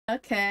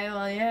Okay,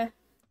 well, yeah.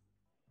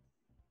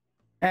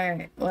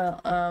 Alright,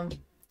 well,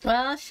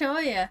 I'll show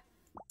you.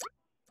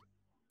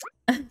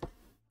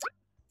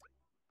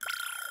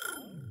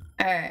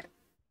 Alright.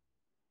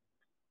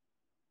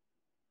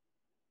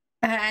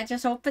 I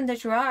just opened the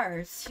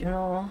drawers, you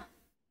know.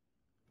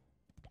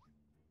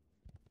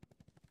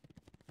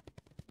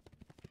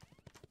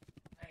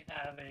 I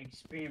have an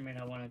experiment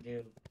I want to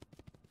do.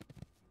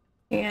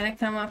 You gotta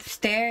come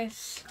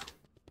upstairs.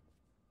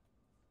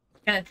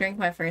 I'm gonna drink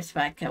my first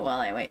vodka while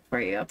I wait for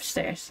you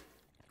upstairs.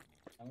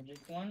 I'm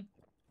just one,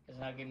 because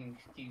now give me an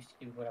excuse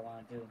to do what I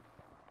want to do.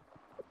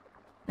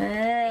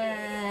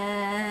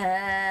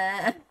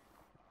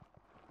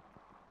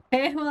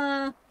 Hey,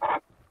 well.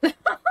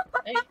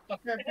 Hey,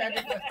 fucker,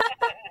 Patrick.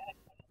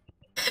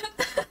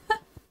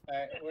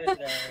 Alright, where's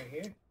that? Right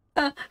here?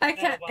 I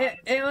can't.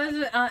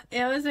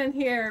 It was in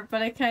here,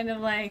 but I kind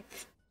of like.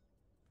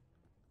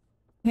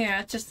 Here,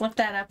 I'll just lift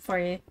that up for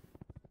you.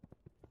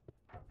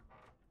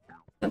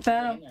 The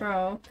bottle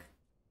broke.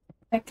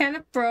 I kind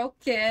of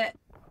broke it.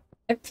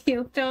 I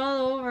puked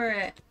all over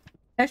it.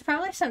 There's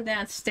probably some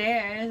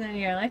downstairs in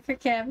your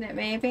electric cabinet,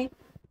 maybe.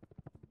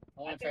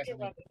 I think you're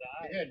about to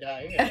die. You're gonna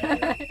die.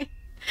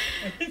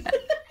 You're gonna die.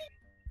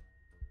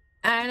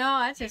 I know.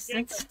 I just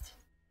think.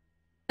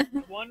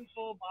 One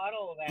full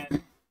bottle of that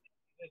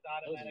is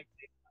automatic.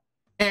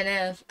 It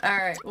is. All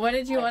right. What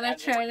did you want to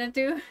try to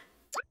do?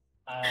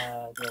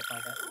 Go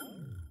find out.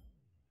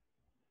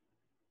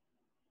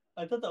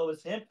 I thought that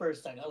was him for a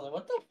second. I was like,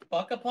 what the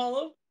fuck,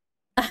 Apollo?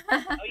 Oh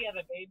yeah,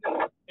 the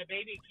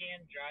baby can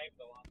drive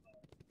the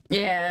lawnmower.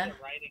 Yeah.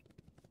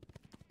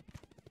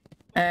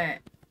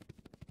 Alright.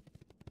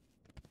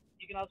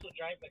 You can also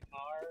drive the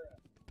car.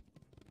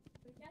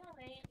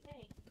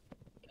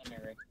 Come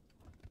here, Rick.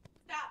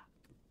 Stop.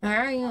 Where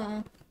are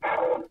you?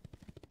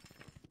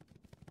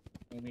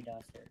 Maybe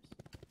downstairs.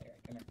 Here,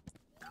 come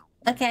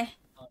here. Okay.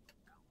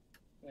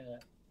 Where's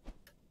that?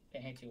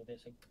 Can't hit you with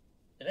this.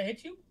 Did I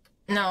hit you?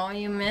 No,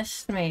 you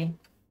missed me.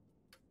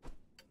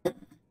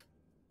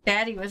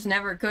 Daddy was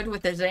never good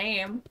with his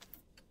aim.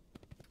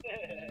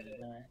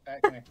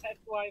 Alright, come here. That's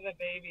why the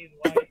baby's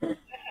white.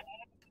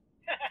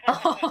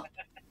 Oh.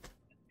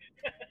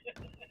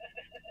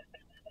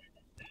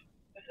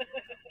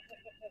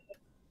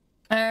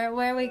 Alright,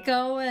 where are we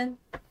going?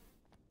 I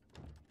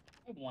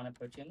want to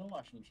put you in the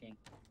washing machine.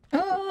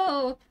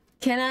 Oh,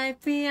 can I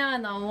be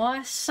on the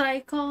wash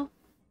cycle?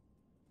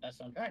 That's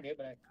what I'm trying to do,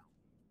 but I...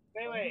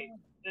 Wait,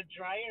 the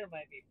dryer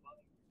might be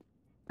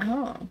funny.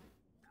 Oh.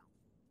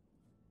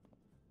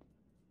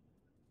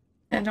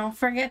 And don't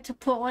forget to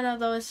put one of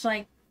those,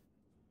 like,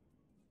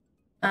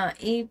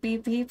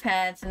 EBP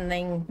pads and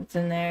things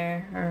in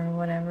there, or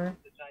whatever.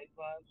 The tight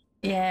spots?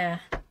 Yeah.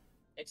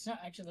 It's not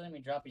actually letting me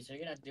drop you, so you're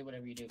gonna have to do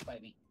whatever you do.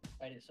 Fight me.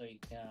 Fight it so you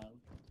can,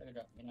 let it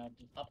drop. You know,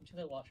 just hop into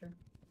the washer.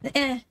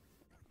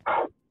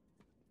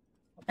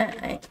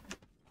 Alright.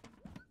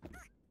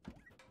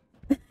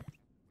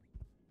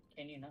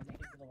 Can you not make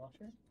it to the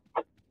washer?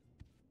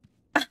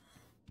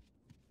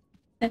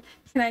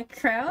 Can I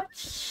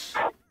crouch?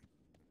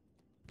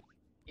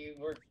 You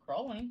were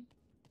crawling.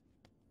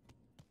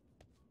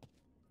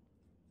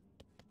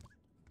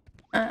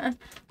 Oh,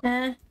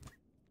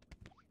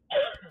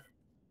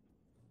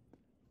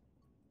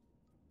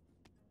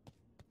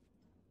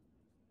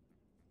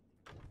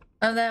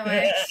 that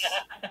works.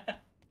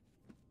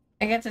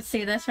 I get to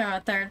see this from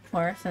a third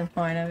person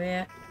point of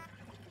view.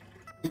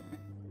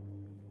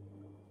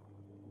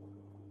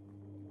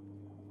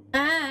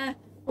 Ah!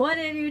 What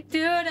did you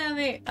do to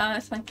me? Oh,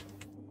 it's like...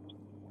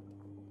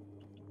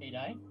 Did you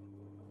die?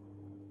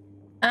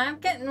 I'm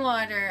getting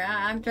water.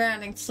 I'm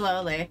drowning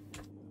slowly.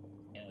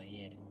 Hell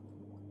yeah.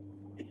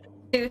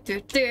 Do do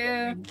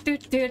do do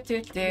do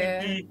do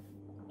do.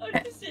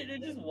 I'm just sitting there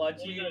just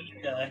watching you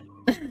die.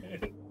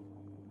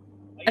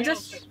 I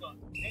just...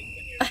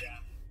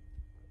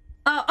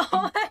 Oh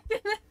my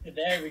goodness.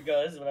 There we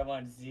go. This is what I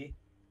wanted to see.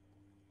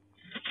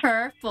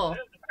 Purple.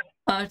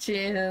 Oh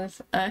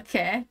Jesus.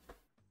 Okay.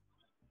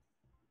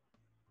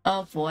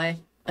 Oh boy.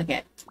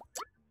 Okay.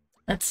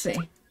 Let's see. You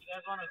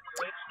guys want to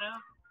switch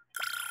now?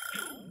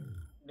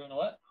 Doing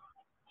what?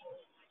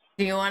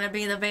 Do you want to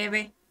be the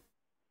baby?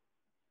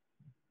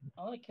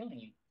 I like killing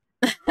you.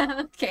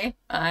 Okay,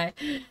 bye.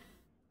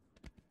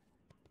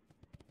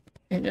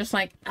 You're just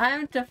like,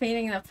 I'm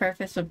defeating the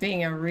purpose of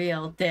being a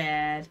real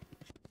dad.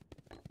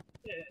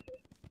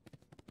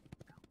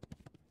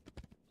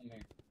 Come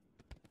here.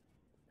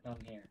 Come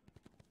here.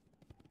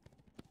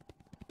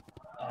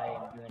 I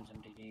am doing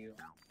something to you.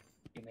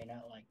 You may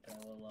not like, but I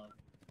will love.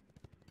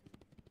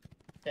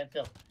 Stand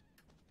still.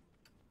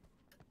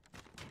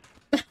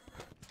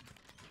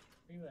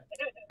 Where you at?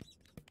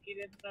 He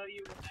didn't know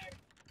you were there.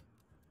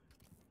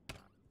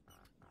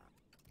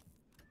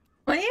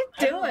 What are you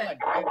doing?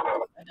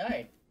 I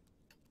died.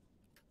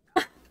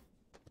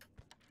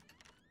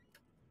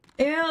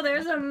 Ew,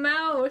 there's a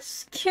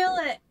mouse. Kill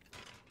it.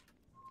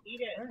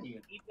 Eat it. Where are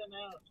you? Eat them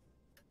out.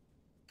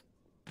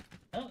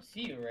 I don't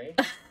see you, Ray.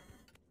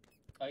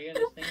 Oh, you in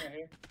this thing right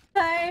here?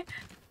 Hi.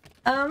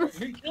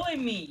 You're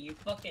killing me, you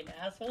fucking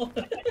asshole.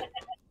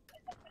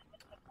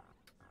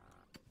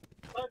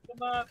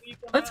 him up, eat him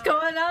What's up.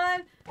 going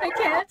on? I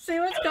can't see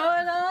what's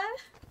going on.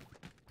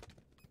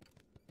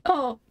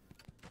 Oh.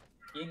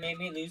 You made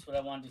me lose what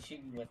I wanted to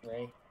shoot you with,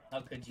 Ray. How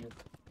could you?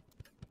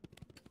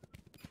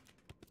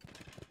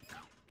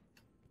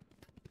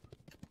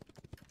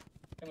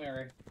 Come here,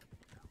 Ray.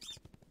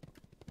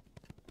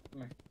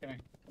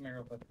 Come here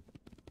real quick.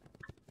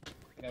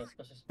 I got a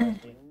special surprise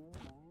for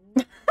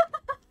you.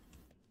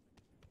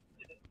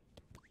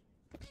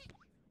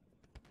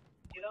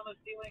 Get on the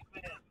ceiling,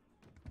 man.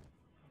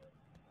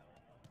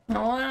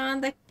 No one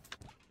on the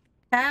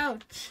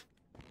couch.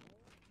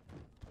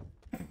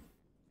 Come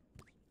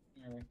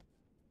here, Ray.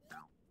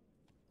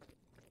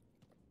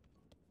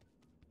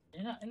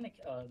 You're not in the.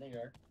 Oh, there you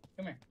are.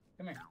 Come here.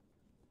 Come here.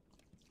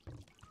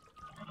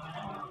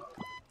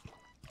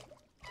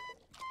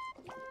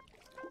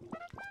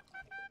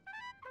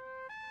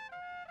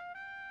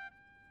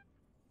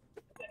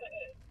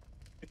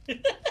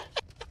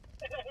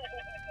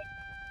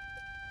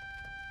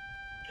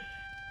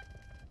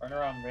 Run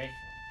around, Ray.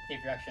 See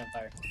if you're actually on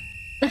fire.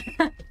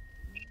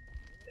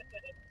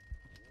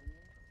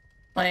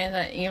 Play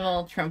the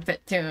evil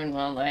trumpet tune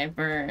while I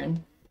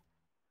burn.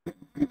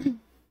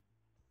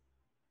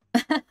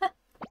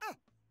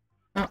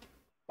 Oh.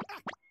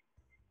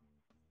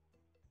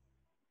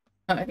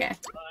 Okay. I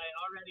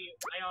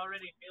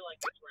already feel like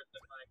it's worth the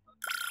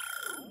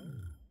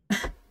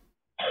 $5.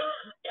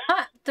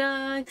 Hot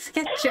dogs!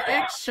 Get your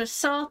extra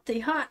salty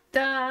hot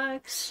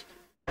dogs!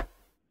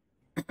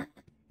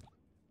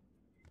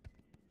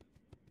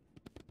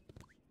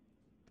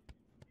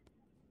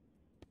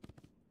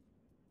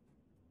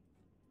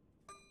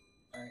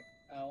 Alright,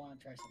 I want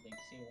to try something.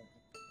 See what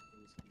happens.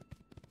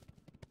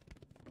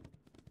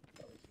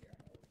 Over here.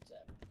 What's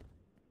that?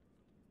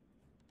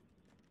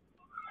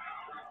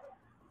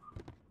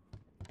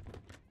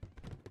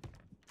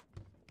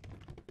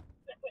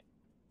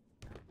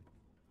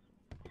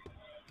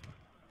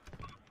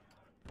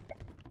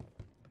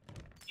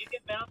 You can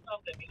bounce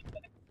off the meat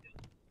back.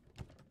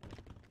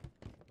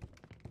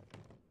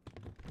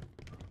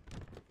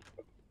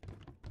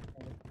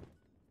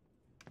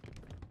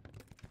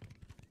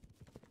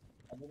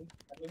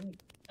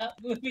 I'm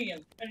moving.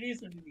 I'm trying to do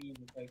something to you.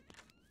 Like,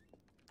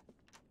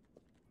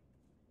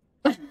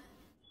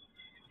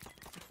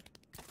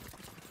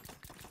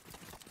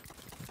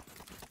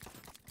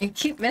 You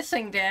keep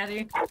missing,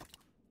 Daddy.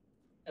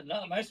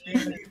 not my stream.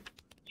 You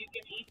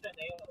can eat the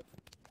nails.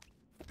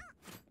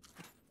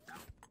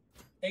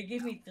 They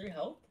gave me 3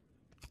 health.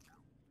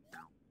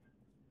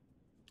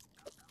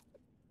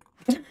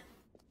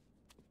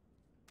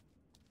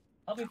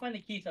 Help me find the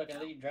key so I can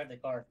let you drive the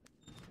car.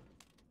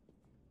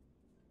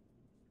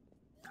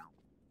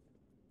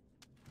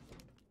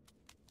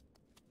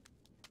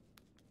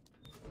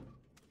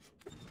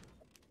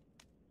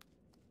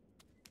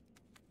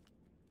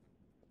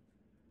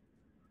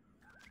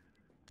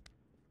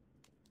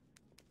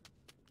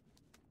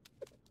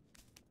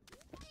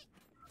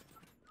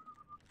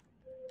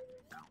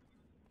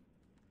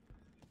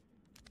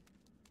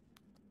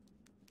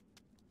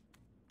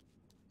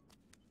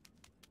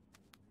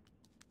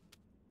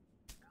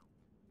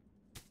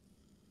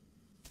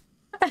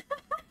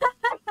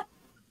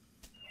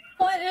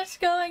 What is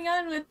going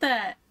on with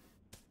that?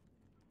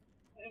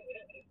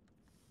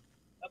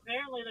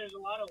 Apparently, there's a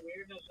lot of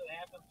weirdness that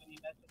happens when you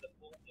mess with the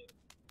pool too.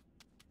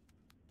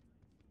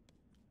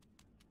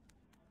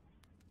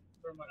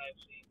 From what I've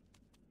seen.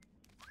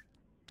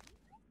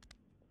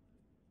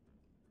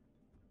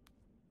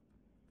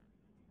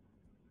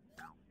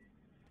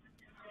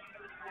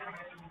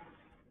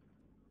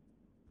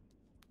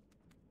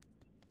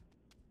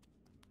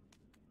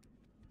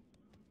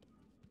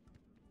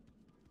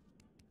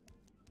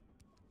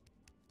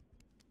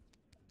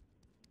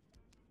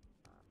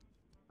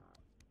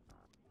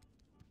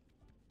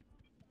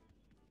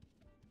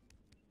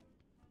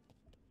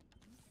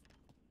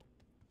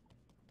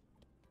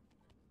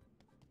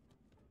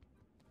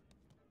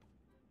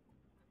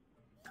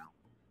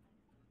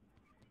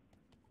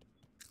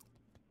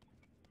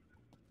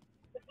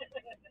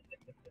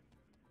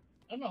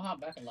 I don't know how I'm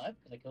back alive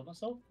because I killed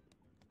myself.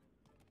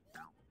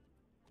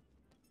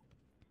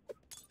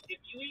 If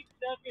you eat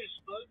stuff you're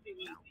supposed to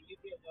eat, do you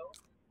get help?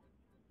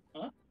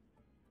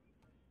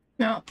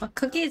 No, but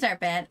cookies are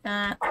bad.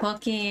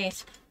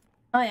 Cookies.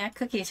 Oh yeah,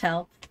 cookies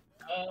help.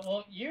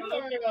 Well, you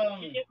Well, are, you're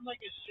getting like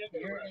a sugar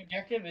your rush.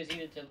 objective is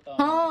either to,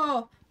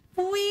 Oh!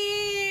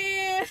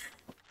 Wee!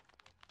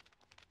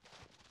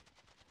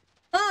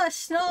 Oh, a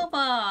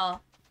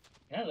snowball!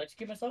 can I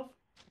electrocute myself?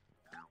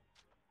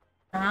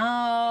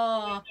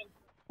 Oh!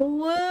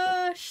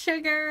 Woo!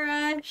 Sugar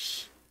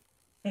rush!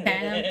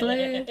 Kind of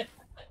blue.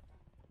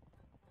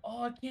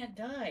 Oh, I can't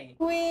die.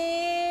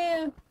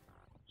 Wee!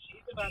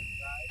 She's about to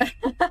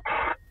die.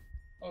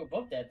 Oh, we're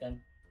both dead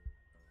then.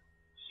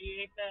 She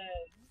ate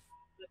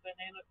the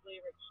banana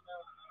flavored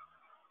snow.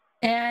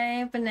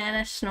 Yay,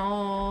 banana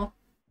snow.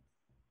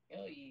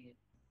 Oh, yeah.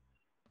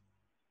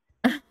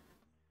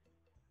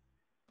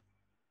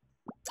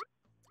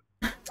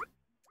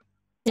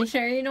 You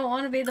sure you don't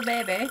want to be the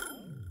baby?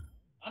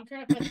 I'm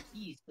trying to find the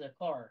keys to the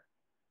car.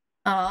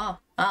 Oh,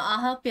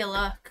 I'll help you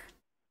look.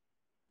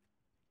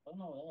 I don't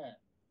know where they're at.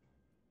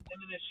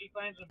 And then if she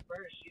finds them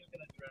first, she's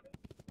gonna drive it.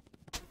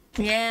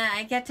 Yeah,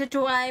 I get to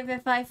drive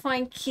if I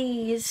find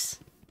keys.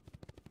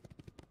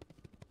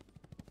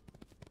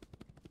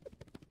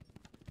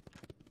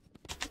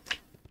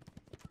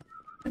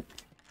 I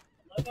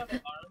love how the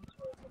arms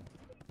work.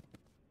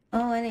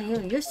 Oh,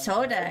 and you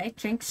soda. I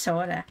drink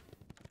soda.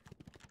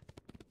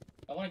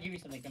 I want to give you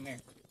something. Come here.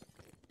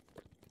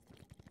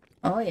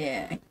 Oh,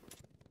 yeah.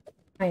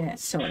 I mean,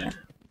 that's soda.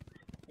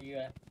 Where you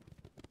at?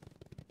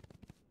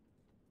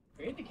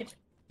 You're in the kitchen.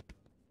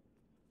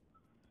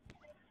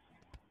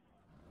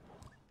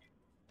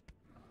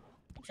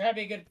 I'm trying to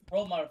be a good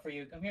role model for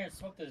you. Come here and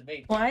smoke this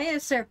vape. Why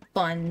is there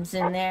buns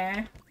in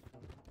there?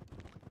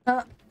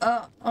 Oh.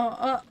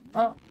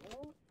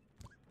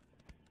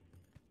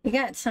 You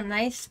got some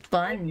nice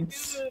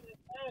buns.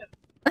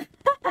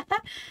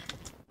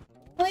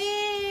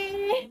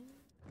 Wee!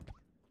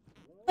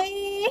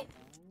 Wee!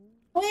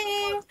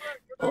 Wee!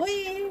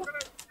 Wee!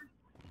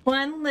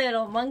 One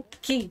little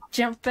monkey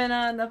jumping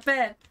on the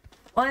bed.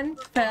 One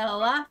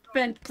fell off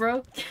and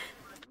broke.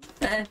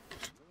 Yeah,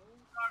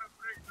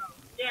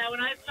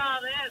 when I saw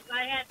this,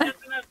 I had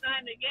just enough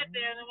time to get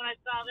there, and then when I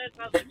saw this,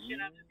 I was like, shit,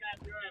 I'm just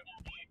gonna do it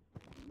down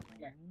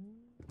here.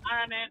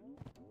 Alright, man.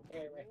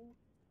 Wait.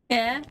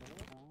 Yeah?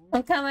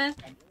 I'm coming.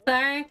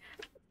 Sorry.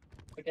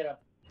 Pick it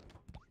up.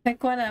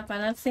 Pick one up. I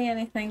don't see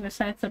anything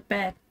besides the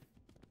bed.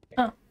 He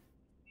said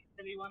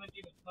he wanted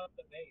you to smoke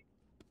the vape.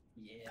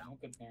 Yeah, I'm a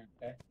good parent,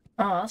 okay?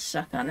 Oh, I'll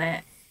suck on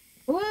that.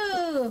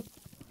 Woo!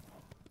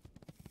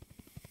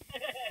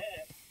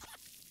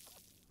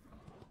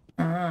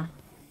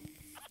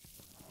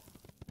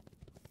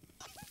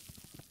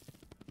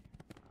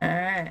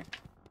 Alright.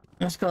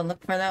 Let's go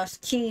look for those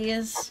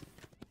keys.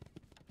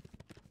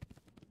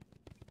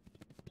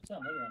 It's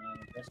not looking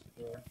at the rest of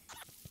the door.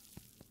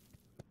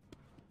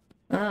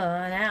 Oh,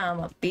 now I'm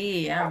a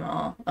bee. I'm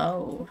all.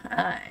 Oh,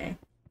 hi.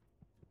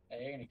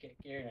 Hey,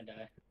 you're gonna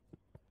die.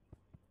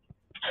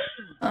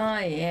 Oh,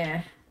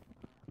 yeah.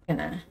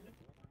 Gonna.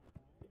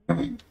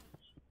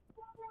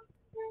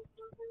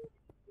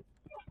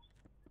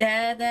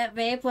 Dad, that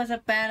vape was a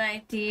bad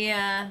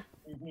idea.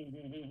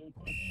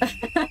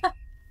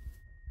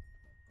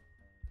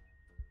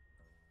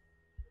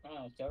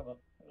 Oh, it's terrible.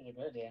 It was a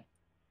good idea.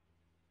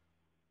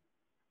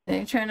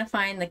 I'm trying to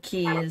find the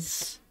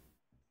keys.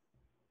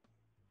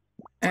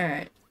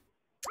 Alright.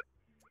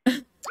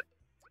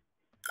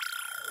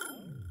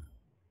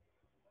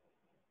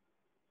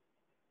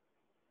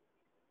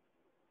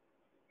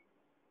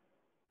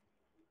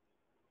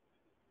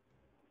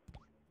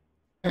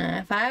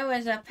 If I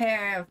was a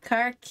pair of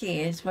car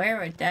keys, where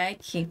would I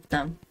keep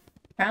them?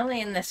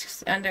 Probably in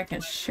this under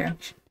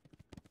construction.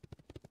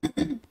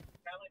 Probably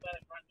by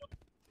the front door.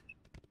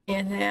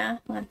 Yeah,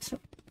 let's.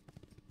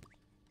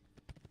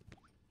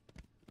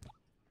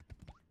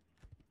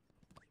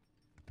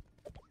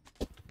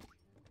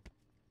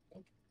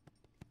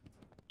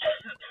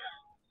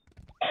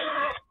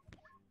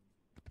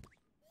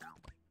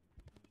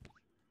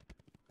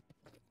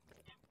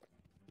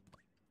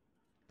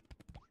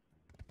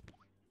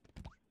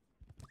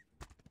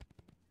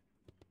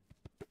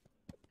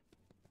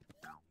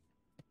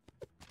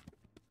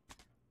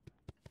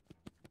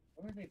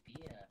 Where would they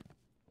be at?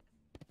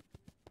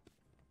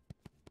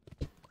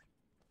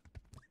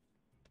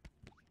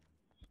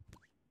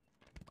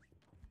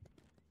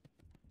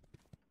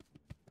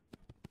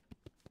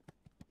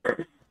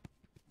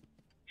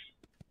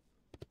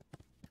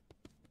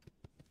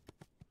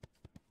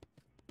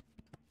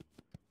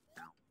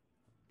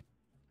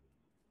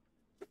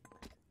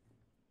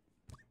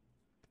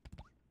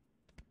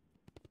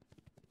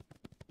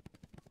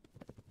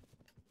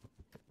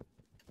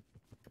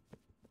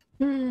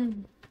 Hmm.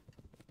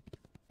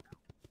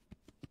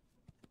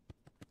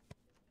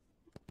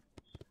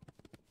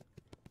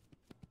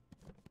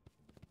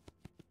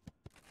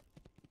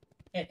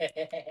 Did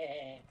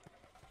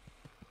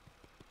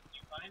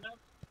you find them?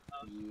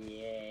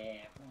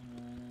 Yeah.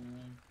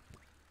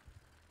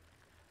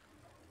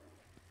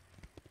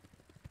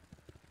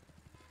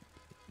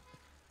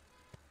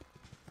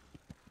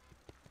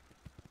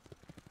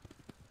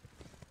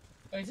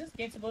 Oh, is this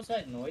game supposed to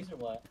have noise or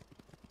what?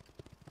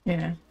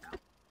 Yeah.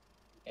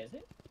 Is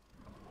it?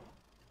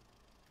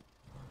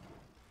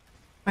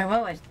 Wait,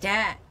 what was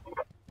that?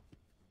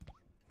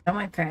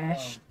 Someone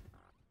crashed.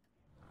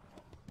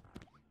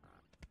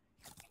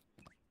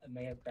 It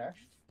may have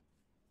crashed.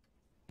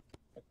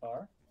 The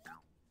car.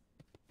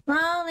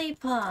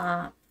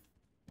 Lollipop.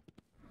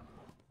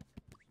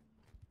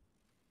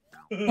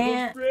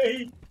 Yeah.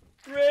 Ray!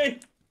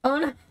 Oh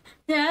no.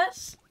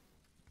 Yes?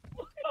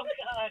 Oh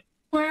god.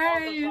 Where All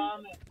are the you?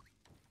 vomit.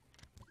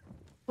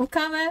 I'm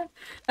coming.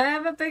 I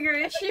have a bigger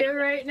issue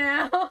right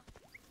now. Oh,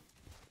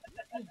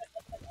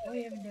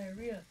 you having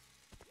diarrhea.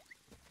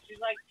 She's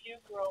like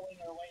puke rolling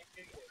her way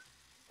to you.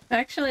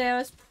 Actually, I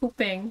was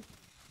pooping.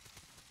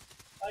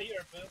 Oh, you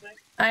were pooping?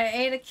 I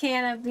ate a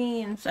can of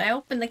beans. I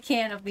opened the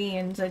can of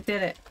beans. I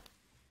did it.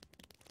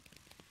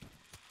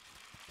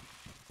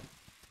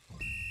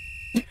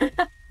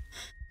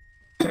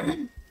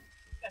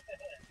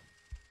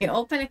 You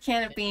open a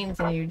can of beans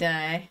and you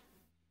die.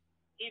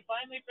 He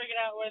finally figured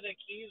out where the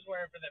keys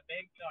were for the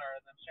big car,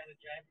 and I'm trying to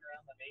drive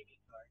around the baby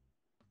car.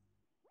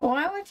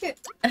 Why would you?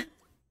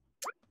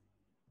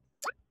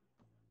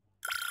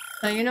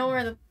 So you know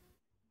where the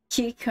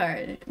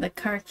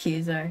car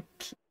keys are.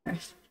 No, it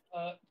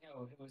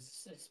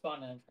was it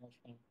spawned in a trash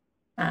can.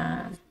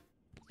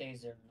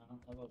 Stays there now.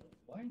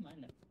 Why am I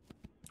not?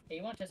 Hey,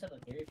 you want to test out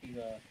the theory if you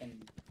can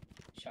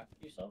shock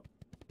yourself?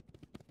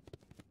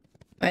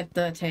 With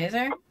the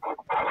taser?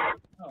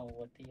 No,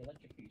 with the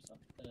electrocute yourself.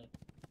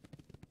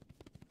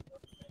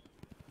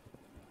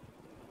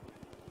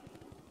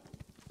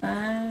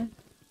 Oh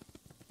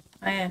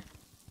yeah.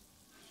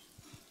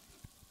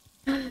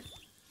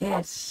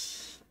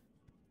 Yes.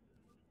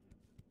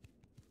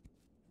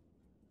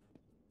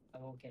 I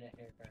will get a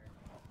hair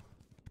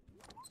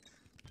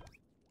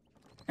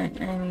dryer. I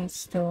need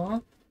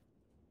stool.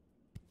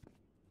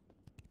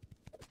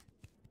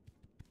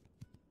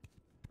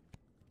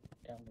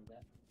 Yeah, I'll move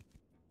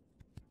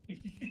that.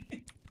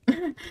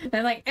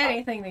 They're like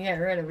anything to get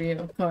rid of you,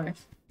 of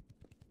course.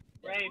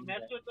 Ray,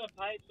 mess with the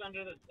pipes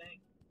under the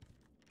sink.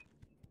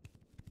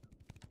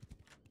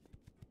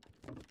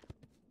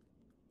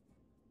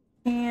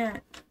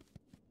 Can't.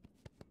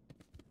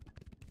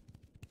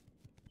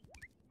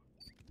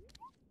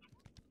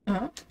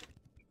 Huh?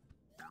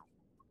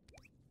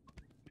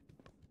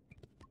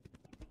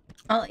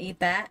 I'll eat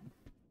that.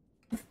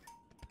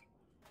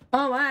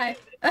 Oh my!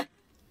 What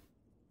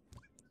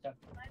the hell?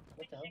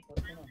 What's going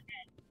on?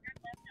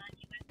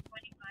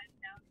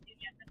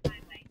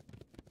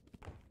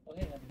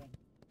 Okay, I'm done.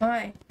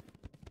 Why?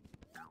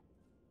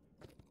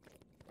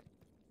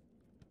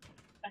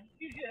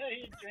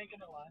 You're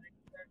drinking a lot.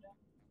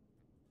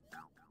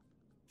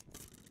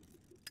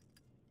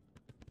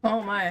 Oh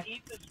my!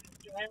 Eat the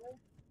screwdriver.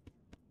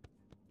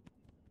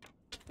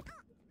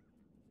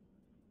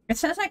 It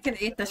says I can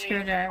eat the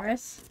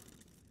screwdrivers.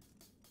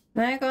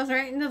 Then it goes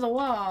right into the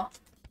wall.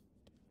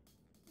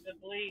 The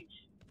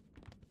bleach.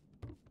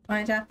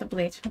 I dropped the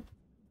bleach.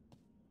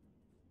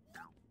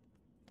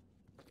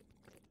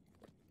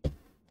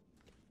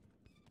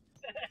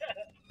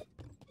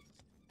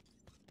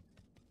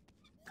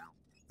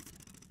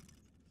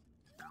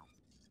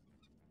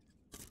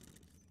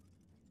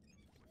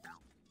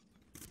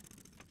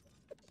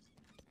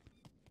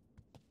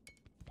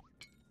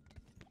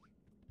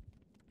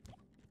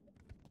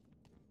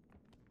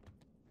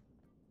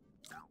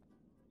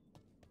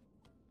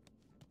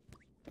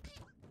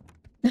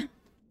 It's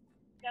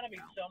gotta be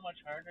so much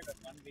harder to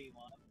 1v1.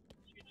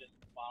 You just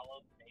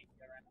follow the bait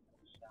around and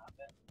stop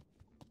it.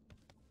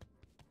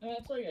 I mean,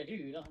 that's all you gotta do.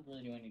 You don't have to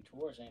really do any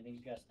tours or anything. You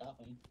just gotta stop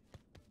them.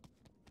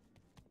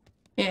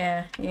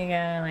 Yeah, you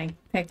gotta like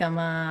pick them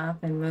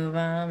up and move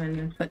them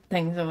and put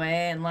things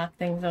away and lock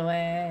things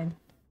away.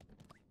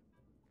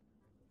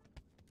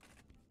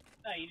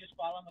 No, you just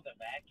follow them with a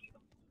vacuum.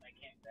 I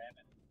can't grab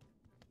it.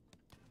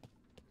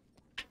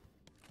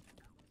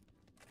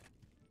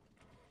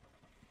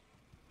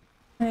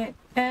 Right,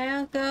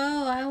 I'll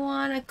go. I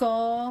wanna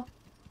go.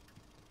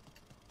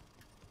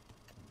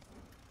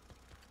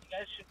 You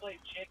guys should play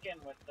chicken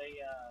with the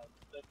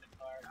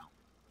card.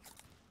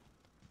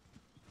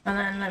 And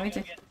then let me Go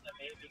just. get the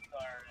baby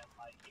car and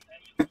like you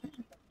guys should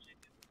play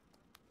chicken.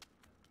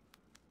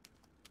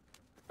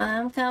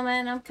 I'm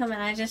coming. I'm coming.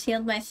 I just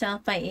healed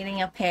myself by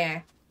eating a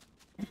pear.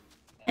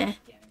 Oh,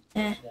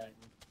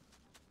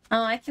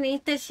 I can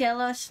eat this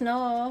yellow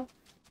snow.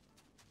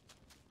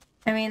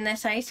 I mean,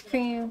 this ice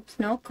cream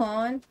snow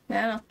cone.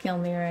 That'll kill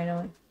me right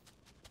away.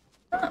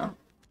 Oh.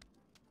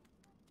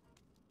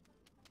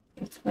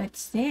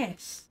 What's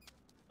this?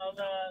 Oh,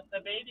 the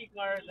baby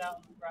car is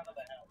out in front of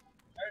the house.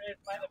 Or it's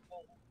by the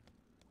pool.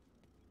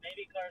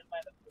 Baby car is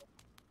by the pool.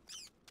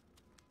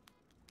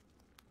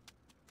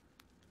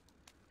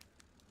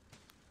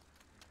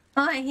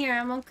 Oh, I hear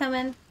him. I'm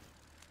coming.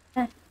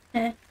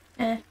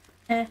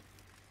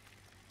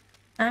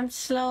 I'm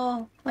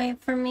slow.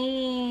 Wait for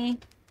me.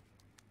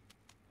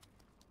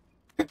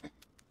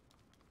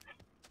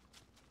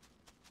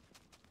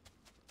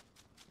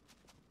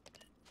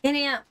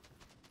 Getting up.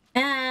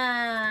 Ah.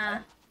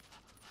 I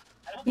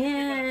don't think you're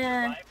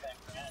Yeah. gonna survive that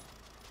crash.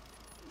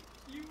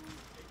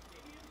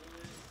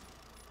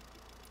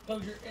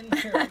 Closure in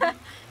there.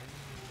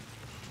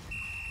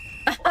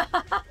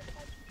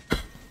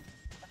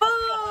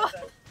 Oh!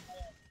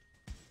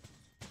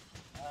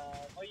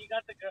 Well, you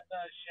got the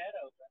shed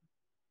open.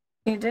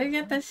 You did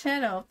get the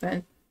shed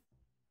open.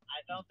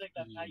 I don't think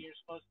that's how you're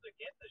supposed to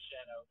get the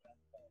shed open.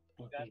 But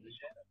you got the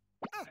shed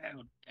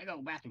open. I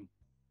go bathroom.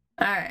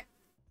 Alright.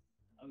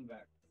 I'll be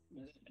back.